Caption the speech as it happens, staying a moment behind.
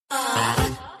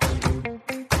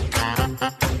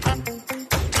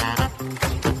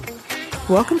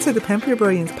Welcome to the Pimp Your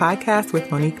Brilliance podcast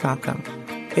with Monique Malcolm,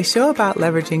 a show about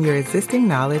leveraging your existing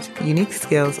knowledge, unique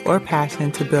skills, or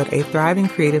passion to build a thriving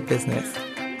creative business.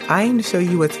 I aim to show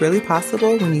you what's really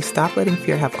possible when you stop letting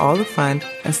fear have all the fun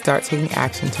and start taking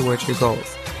action towards your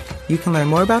goals. You can learn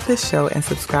more about this show and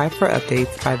subscribe for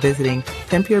updates by visiting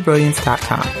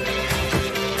pimpyourbrilliance.com.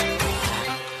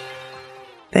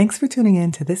 Thanks for tuning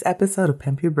in to this episode of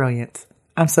Pimp Your Brilliance.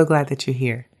 I'm so glad that you're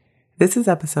here. This is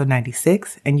episode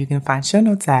 96, and you can find show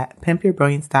notes at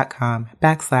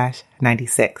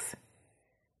pimpyourbrilliance.com/96.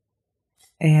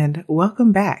 And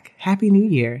welcome back. Happy New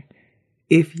Year.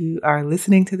 If you are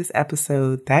listening to this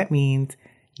episode, that means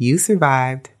you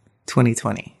survived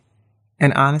 2020.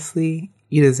 And honestly,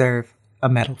 you deserve a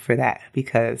medal for that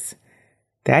because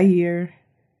that year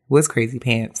was crazy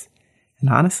pants. And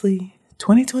honestly,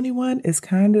 2021 is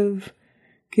kind of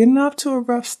getting off to a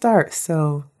rough start.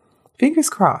 So fingers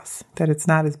crossed that it's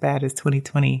not as bad as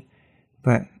 2020,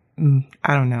 but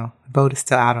I don't know. The vote is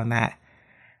still out on that.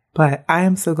 But I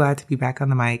am so glad to be back on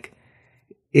the mic.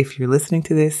 If you're listening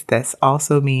to this, this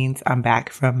also means I'm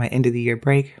back from my end of the year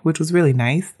break, which was really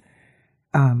nice.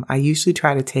 I usually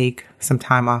try to take some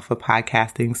time off of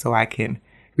podcasting so I can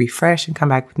refresh and come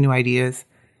back with new ideas.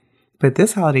 But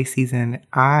this holiday season,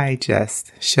 I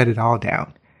just shut it all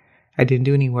down. I didn't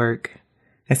do any work.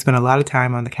 I spent a lot of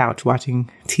time on the couch watching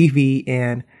TV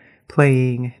and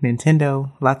playing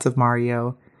Nintendo, lots of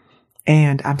Mario.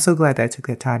 And I'm so glad that I took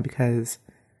that time because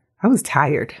I was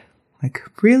tired, like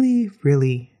really,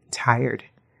 really tired.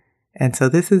 And so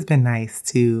this has been nice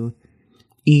to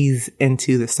ease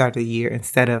into the start of the year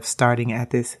instead of starting at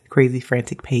this crazy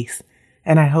frantic pace.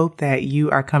 And I hope that you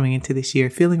are coming into this year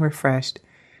feeling refreshed,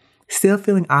 still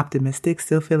feeling optimistic,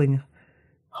 still feeling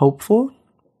hopeful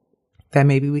that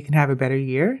maybe we can have a better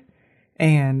year.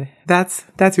 And that's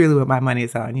really what my money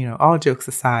is on. You know, all jokes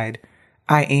aside,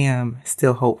 I am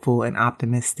still hopeful and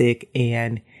optimistic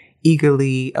and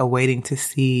eagerly awaiting to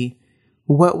see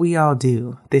what we all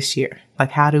do this year.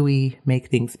 Like, how do we make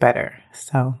things better?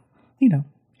 So, you know,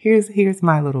 here's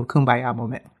my little kumbaya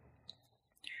moment.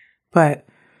 But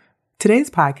today's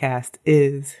podcast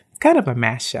is kind of a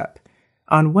mashup.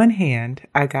 On one hand,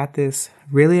 I got this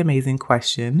really amazing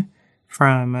question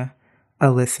from a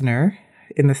listener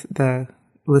in the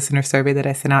listener survey that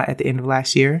I sent out at the end of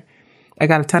last year. I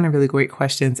got a ton of really great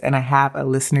questions, and I have a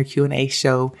listener Q&A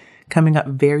show coming up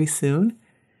very soon.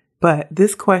 But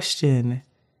this question,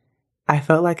 I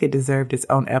felt like it deserved its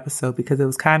own episode because it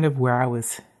was kind of where I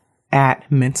was at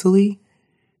mentally,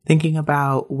 thinking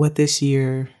about what this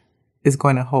year is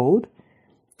going to hold.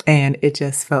 And it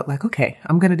just felt like, okay,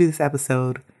 I'm going to do this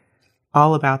episode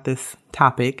all about this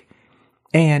topic.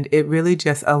 And it really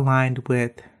just aligned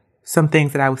with some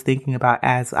things that I was thinking about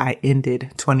as I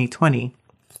ended 2020.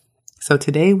 So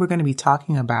today we're going to be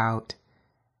talking about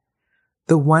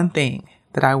the one thing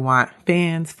that I want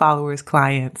fans, followers,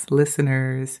 clients,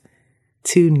 listeners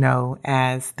to know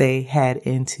as they head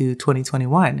into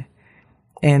 2021.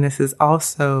 And this is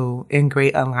also in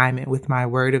great alignment with my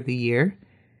word of the year.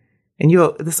 And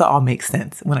this will all make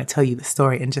sense when I tell you the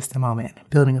story in just a moment,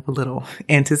 building up a little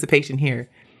anticipation here.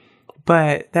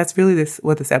 But that's really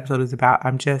what this episode is about.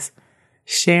 I'm just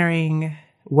sharing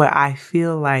what I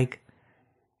feel like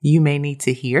you may need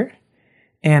to hear,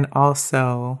 and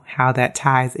also how that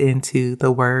ties into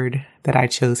the word that I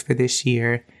chose for this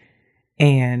year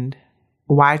and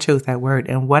why I chose that word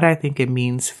and what I think it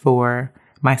means for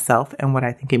myself and what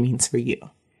I think it means for you.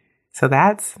 So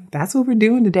that's what we're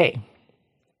doing today.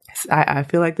 I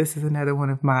feel like this is another one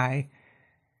of my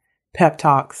pep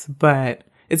talks, but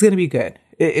it's going to be good.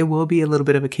 It will be a little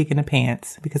bit of a kick in the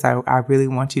pants because I really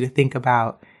want you to think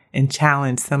about and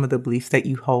challenge some of the beliefs that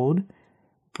you hold.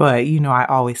 But, you know, I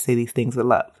always say these things with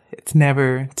love. It's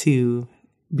never to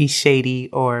be shady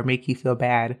or make you feel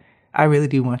bad. I really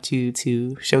do want you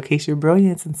to showcase your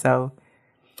brilliance. And so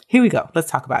here we go.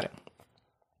 Let's talk about it.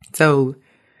 So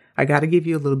I got to give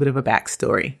you a little bit of a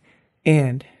backstory.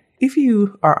 And if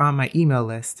you are on my email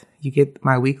list, you get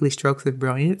my weekly strokes of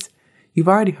brilliance. You've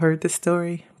already heard this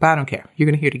story, but I don't care. You're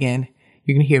going to hear it again.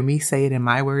 You're going to hear me say it in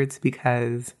my words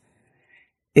because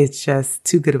it's just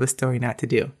too good of a story not to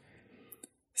do.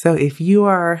 So if you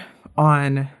are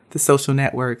on the social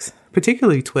networks,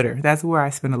 particularly Twitter, that's where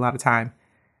I spend a lot of time,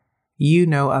 you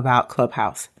know about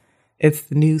Clubhouse. It's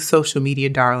the new social media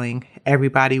darling.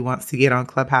 Everybody wants to get on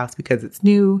Clubhouse because it's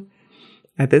new.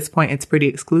 At this point, it's pretty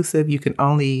exclusive. You can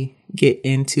only get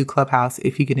into Clubhouse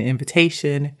if you get an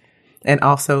invitation. And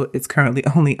also, it's currently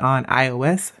only on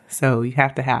iOS. So you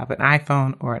have to have an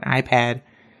iPhone or an iPad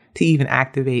to even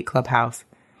activate Clubhouse.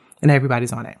 And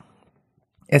everybody's on it.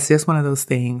 It's just one of those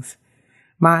things.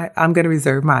 I'm going to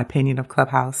reserve my opinion of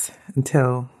Clubhouse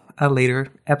until a later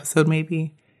episode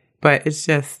maybe, but it's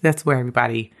just, that's where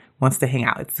everybody wants to hang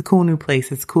out. It's a cool new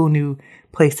place. It's a cool new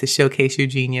place to showcase your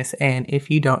genius. And if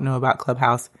you don't know about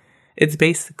Clubhouse, it's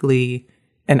basically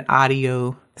an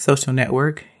audio social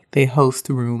network. They host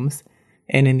rooms.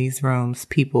 And in these rooms,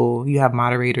 you have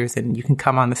moderators and you can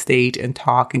come on the stage and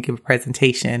talk and give a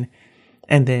presentation.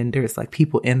 And then there's like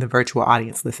people in the virtual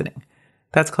audience listening.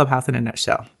 That's Clubhouse in a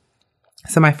nutshell.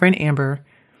 So my friend Amber,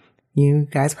 you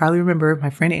guys probably remember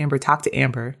my friend Amber, Talk to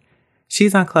Amber.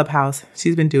 She's on Clubhouse.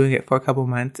 She's been doing it for a couple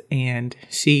months. And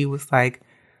she was like,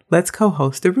 let's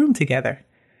co-host a room together.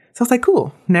 So I was like,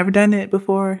 cool. Never done it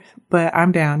before, but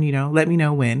I'm down, let me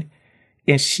know when.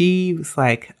 And she was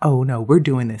like, oh no, we're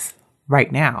doing this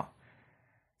right now.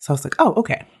 So I was like, oh,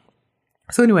 okay.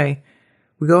 So anyway,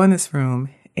 we go in this room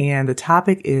and the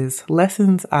topic is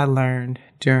lessons I learned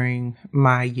during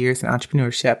my years in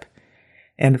entrepreneurship.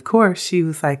 And of course, she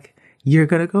was like, you're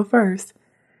going to go first.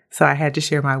 So I had to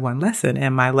share my one lesson.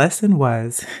 And my lesson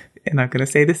was, and I'm going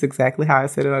to say this exactly how I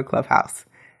said it on Clubhouse.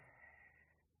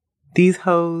 These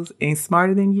hoes ain't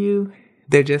smarter than you.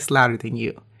 They're just louder than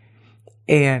you.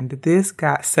 And this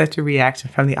got such a reaction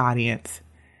from the audience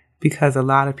because a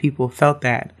lot of people felt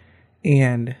that.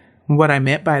 And what I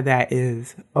meant by that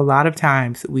is a lot of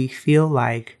times we feel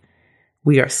like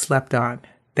we are slept on,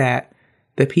 that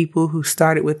the people who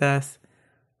started with us,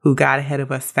 who got ahead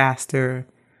of us faster,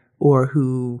 or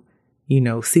who,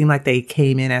 seem like they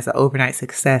came in as an overnight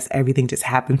success, everything just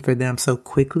happened for them so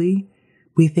quickly.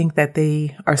 We think that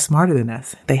they are smarter than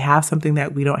us. They have something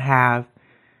that we don't have.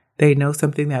 They know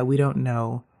something that we don't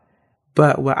know.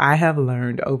 But what I have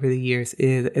learned over the years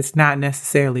is it's not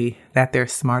necessarily that they're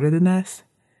smarter than us.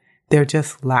 They're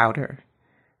just louder.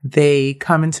 They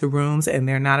come into rooms and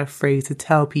they're not afraid to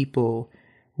tell people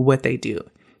what they do.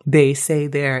 They say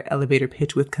their elevator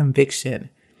pitch with conviction.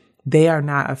 They are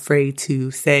not afraid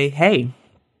to say, hey,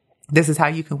 this is how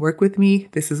you can work with me.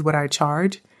 This is what I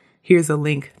charge. Here's a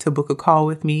link to book a call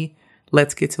with me.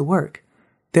 Let's get to work.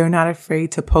 They're not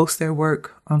afraid to post their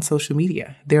work on social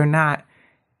media. They're not,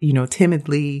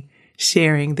 timidly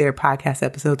sharing their podcast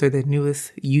episodes or their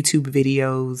newest YouTube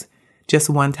videos just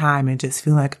one time and just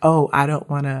feeling like, oh, I don't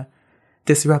want to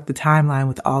disrupt the timeline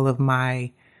with all of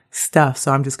my stuff.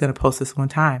 So I'm just going to post this one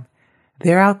time.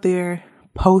 They're out there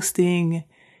posting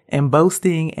and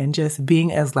boasting and just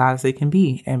being as loud as they can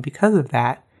be. And because of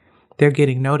that, they're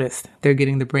getting noticed. They're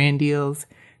getting the brand deals.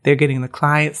 They're getting the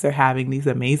clients. They're having these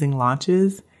amazing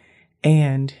launches.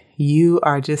 And you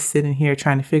are just sitting here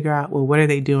trying to figure out, well, what are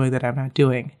they doing that I'm not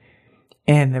doing?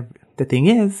 And the thing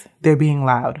is, they're being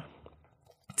loud.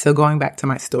 So going back to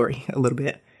my story a little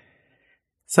bit.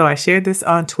 So I shared this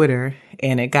on Twitter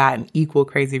and it got an equal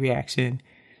crazy reaction.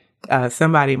 My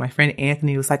friend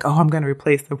Anthony was like, oh, I'm going to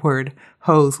replace the word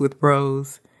hoes with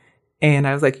bros. And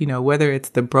I was like, whether it's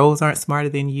the bros aren't smarter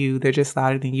than you, they're just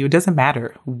louder than you. It doesn't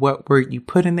matter what word you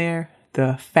put in there.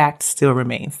 The fact still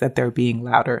remains that they're being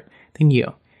louder than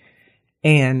you.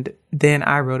 And then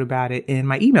I wrote about it in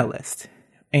my email list.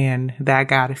 And that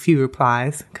got a few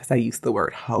replies because I used the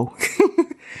word hoe,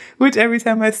 which every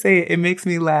time I say it, it makes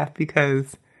me laugh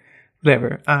because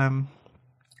whatever.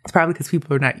 It's probably because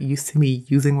people are not used to me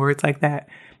using words like that.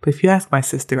 But if you ask my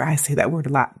sister, I say that word a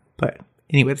lot. But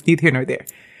anyway, it's neither here nor there.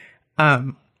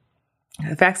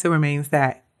 The fact still remains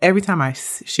that every time I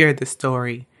shared the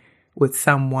story with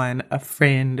someone, a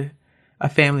friend, a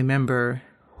family member,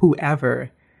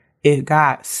 whoever, it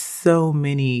got so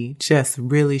many just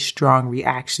really strong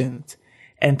reactions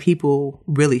and people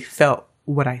really felt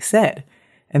what I said.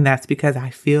 And that's because I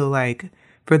feel like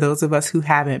for those of us who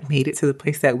haven't made it to the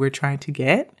place that we're trying to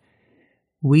get,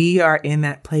 we are in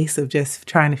that place of just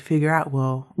trying to figure out,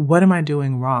 well, what am I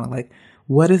doing wrong? Like,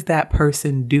 what is that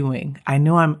person doing? I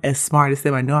know I'm as smart as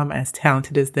them. I know I'm as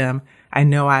talented as them. I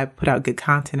know I put out good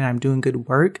content and I'm doing good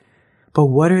work, but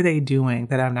what are they doing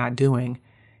that I'm not doing?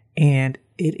 And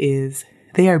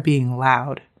they are being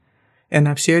loud. And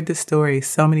I've shared this story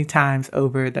so many times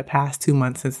over the past 2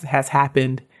 months since it has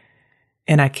happened,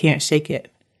 and I can't shake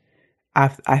it.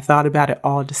 I thought about it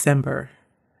all December,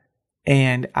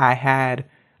 and I had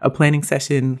a planning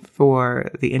session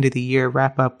for the end of the year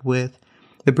wrap up with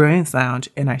the Brilliance Lounge,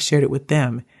 and I shared it with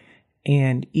them.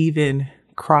 And even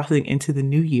crossing into the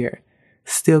new year,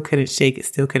 still couldn't shake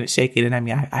it. And I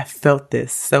mean, I felt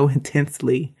this so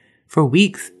intensely for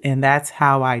weeks, and that's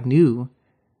how I knew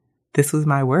this was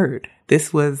my word.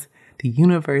 This was the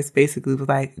universe basically was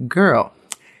like, girl,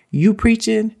 you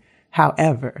preaching.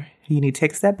 However, you need to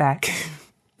take a step back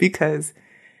because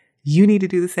you need to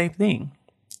do the same thing.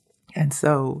 And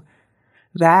so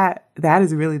that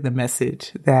is really the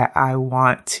message that I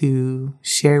want to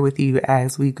share with you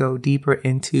as we go deeper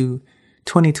into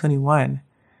 2021.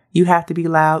 You have to be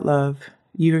loud, love.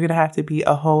 You're going to have to be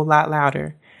a whole lot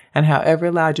louder. And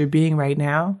however loud you're being right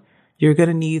now, you're going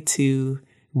to need to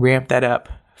ramp that up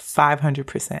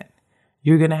 500%.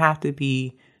 You're going to have to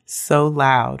be so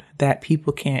loud that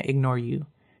people can't ignore you.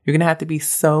 You're going to have to be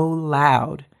so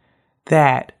loud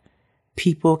that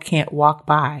people can't walk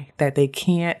by, that they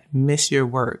can't miss your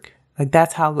work. Like,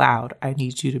 that's how loud I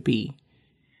need you to be.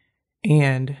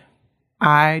 And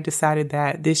I decided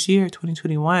that this year,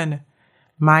 2021,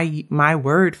 my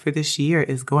word for this year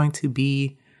is going to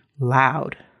be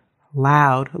loud.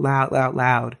 Loud, loud, loud,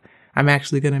 loud. I'm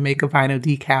actually going to make a vinyl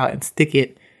decal and stick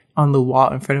it on the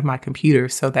wall in front of my computer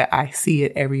so that I see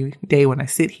it every day when I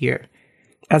sit here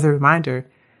as a reminder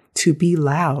to be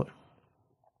loud.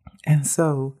 And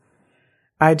so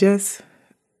I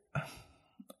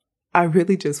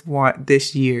really just want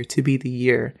this year to be the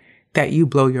year that you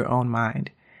blow your own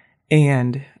mind.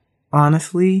 And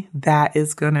honestly, that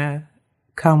is going to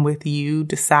come with you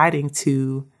deciding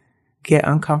to get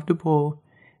uncomfortable,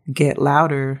 get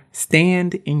louder,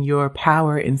 stand in your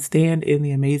power and stand in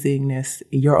the amazingness,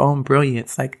 your own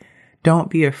brilliance. Like,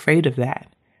 don't be afraid of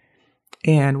that.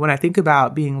 And when I think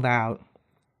about being loud,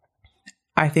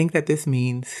 I think that this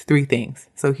means three things.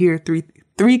 So here are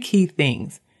three key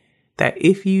things that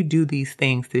if you do these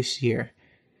things this year,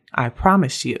 I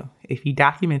promise you, if you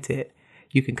document it,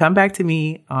 you can come back to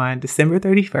me on December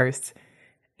 31st,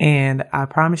 and I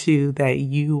promise you that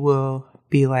you will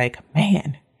be like,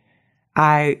 man,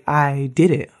 I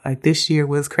did it. Like, this year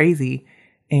was crazy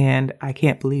and I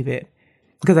can't believe it.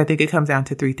 Because I think it comes down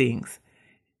to three things.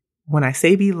 When I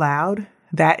say be loud,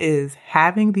 that is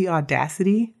having the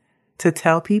audacity to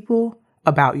tell people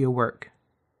about your work.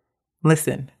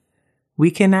 Listen, we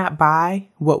cannot buy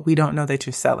what we don't know that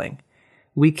you're selling.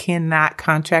 We cannot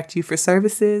contract you for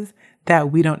services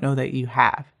that we don't know that you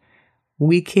have.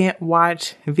 We can't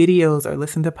watch videos or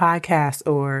listen to podcasts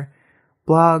or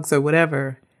blogs or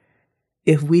whatever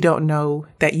if we don't know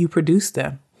that you produce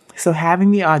them. So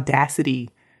having the audacity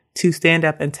to stand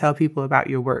up and tell people about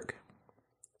your work.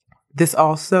 This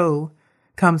also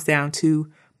comes down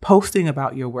to posting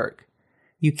about your work.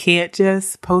 You can't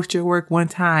just post your work one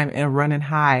time and run and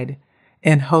hide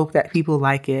and hope that people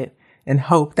like it and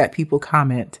hope that people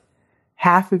comment.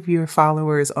 Half of your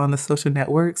followers on the social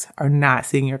networks are not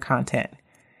seeing your content.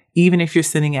 Even if you're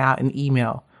sending out an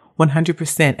email,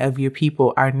 100% of your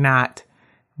people are not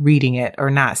reading it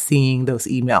or not seeing those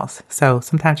emails. So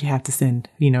sometimes you have to resend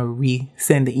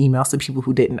the emails to people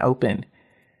who didn't open.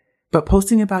 But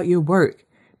posting about your work,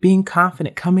 being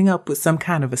confident, coming up with some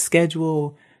kind of a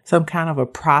schedule, some kind of a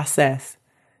process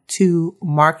to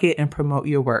market and promote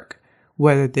your work,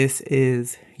 whether this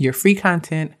is your free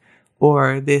content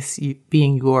or this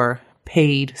being your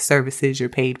paid services, your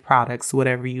paid products,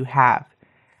 whatever you have.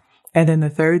 And then the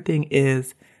third thing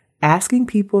is asking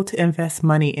people to invest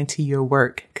money into your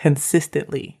work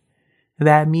consistently.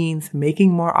 That means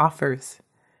making more offers.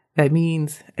 That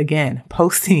means, again,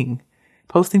 posting.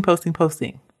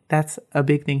 That's a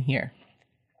big thing here.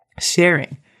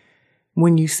 Sharing.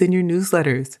 When you send your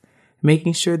newsletters,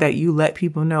 making sure that you let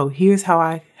people know, here's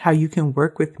how you can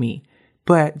work with me.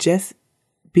 But just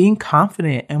being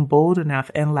confident and bold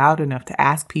enough and loud enough to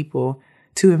ask people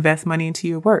to invest money into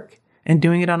your work and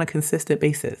doing it on a consistent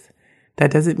basis.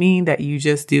 That doesn't mean that you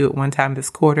just do it one time this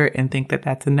quarter and think that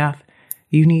that's enough.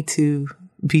 You need to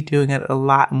be doing it a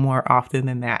lot more often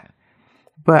than that.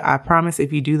 But I promise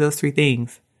if you do those three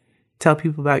things, tell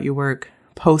people about your work,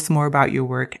 post more about your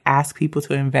work, ask people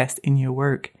to invest in your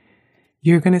work,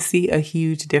 you're going to see a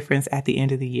huge difference at the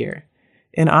end of the year.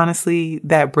 And honestly,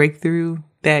 that breakthrough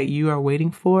that you are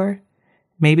waiting for,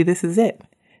 maybe this is it.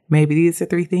 Maybe these are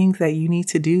three things that you need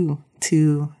to do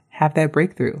to have that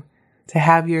breakthrough, to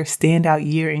have your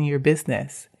standout year in your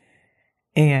business.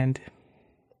 And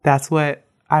that's what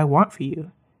I want for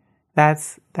you.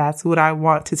 That's what I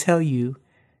want to tell you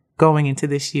going into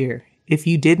this year. If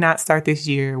you did not start this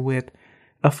year with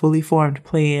a fully formed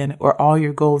plan or all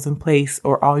your goals in place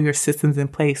or all your systems in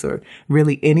place or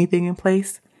really anything in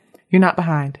place, you're not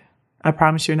behind. I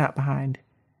promise you're not behind.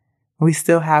 We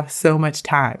still have so much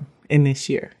time in this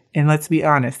year. And let's be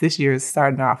honest, this year is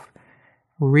starting off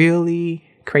really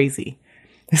crazy.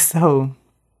 So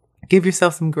give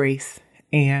yourself some grace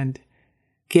and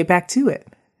get back to it.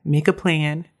 Make a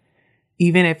plan,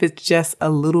 even if it's just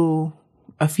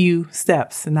a few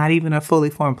steps, not even a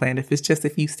fully formed plan. If it's just a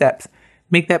few steps,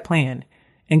 make that plan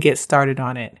and get started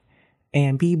on it.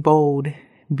 And be bold,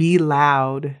 be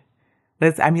loud,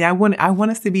 I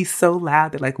want us to be so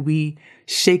loud that like we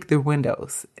shake the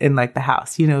windows in like the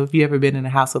house. You know, if you ever been in a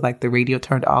house with like the radio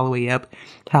turned all the way up,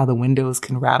 how the windows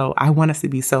can rattle. I want us to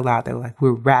be so loud that like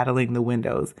we're rattling the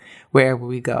windows wherever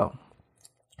we go.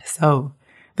 So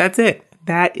that's it.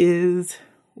 That is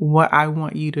what I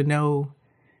want you to know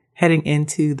heading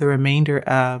into the remainder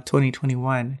of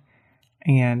 2021.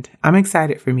 And I'm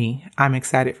excited for me. I'm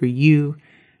excited for you.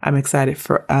 I'm excited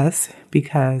for us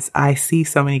because I see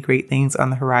so many great things on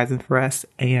the horizon for us,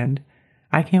 and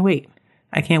I can't wait.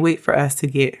 I can't wait for us to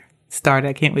get started.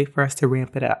 I can't wait for us to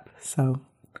ramp it up. So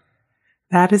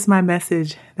that is my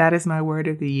message. That is my word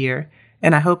of the year.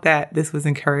 And I hope that this was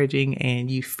encouraging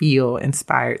and you feel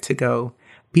inspired to go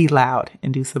be loud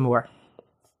and do some more.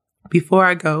 Before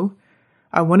I go,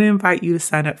 I want to invite you to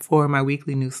sign up for my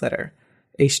weekly newsletter,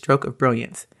 A Stroke of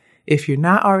Brilliance. If you're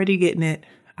not already getting it,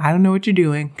 I don't know what you're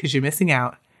doing because you're missing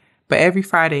out. But every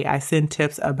Friday, I send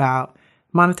tips about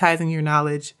monetizing your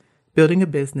knowledge, building a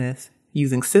business,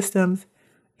 using systems,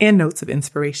 and notes of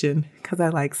inspiration because I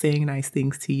like saying nice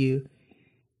things to you.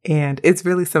 And it's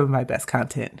really some of my best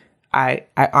content. I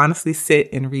honestly sit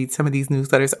and read some of these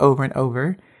newsletters over and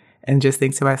over and just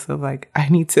think to myself, like, I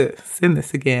need to send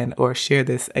this again or share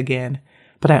this again.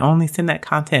 But I only send that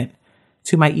content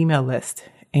to my email list.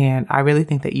 And I really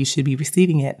think that you should be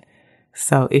receiving it.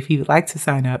 So if you'd like to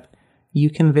sign up, you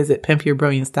can visit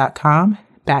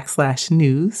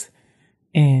pimpyourbrilliance.com/news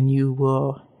and you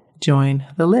will join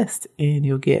the list and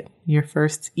you'll get your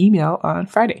first email on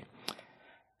Friday.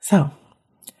 So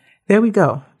there we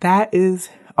go. That is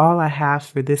all I have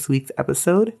for this week's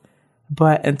episode.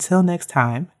 But until next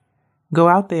time, go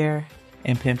out there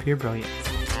and pimp your brilliance.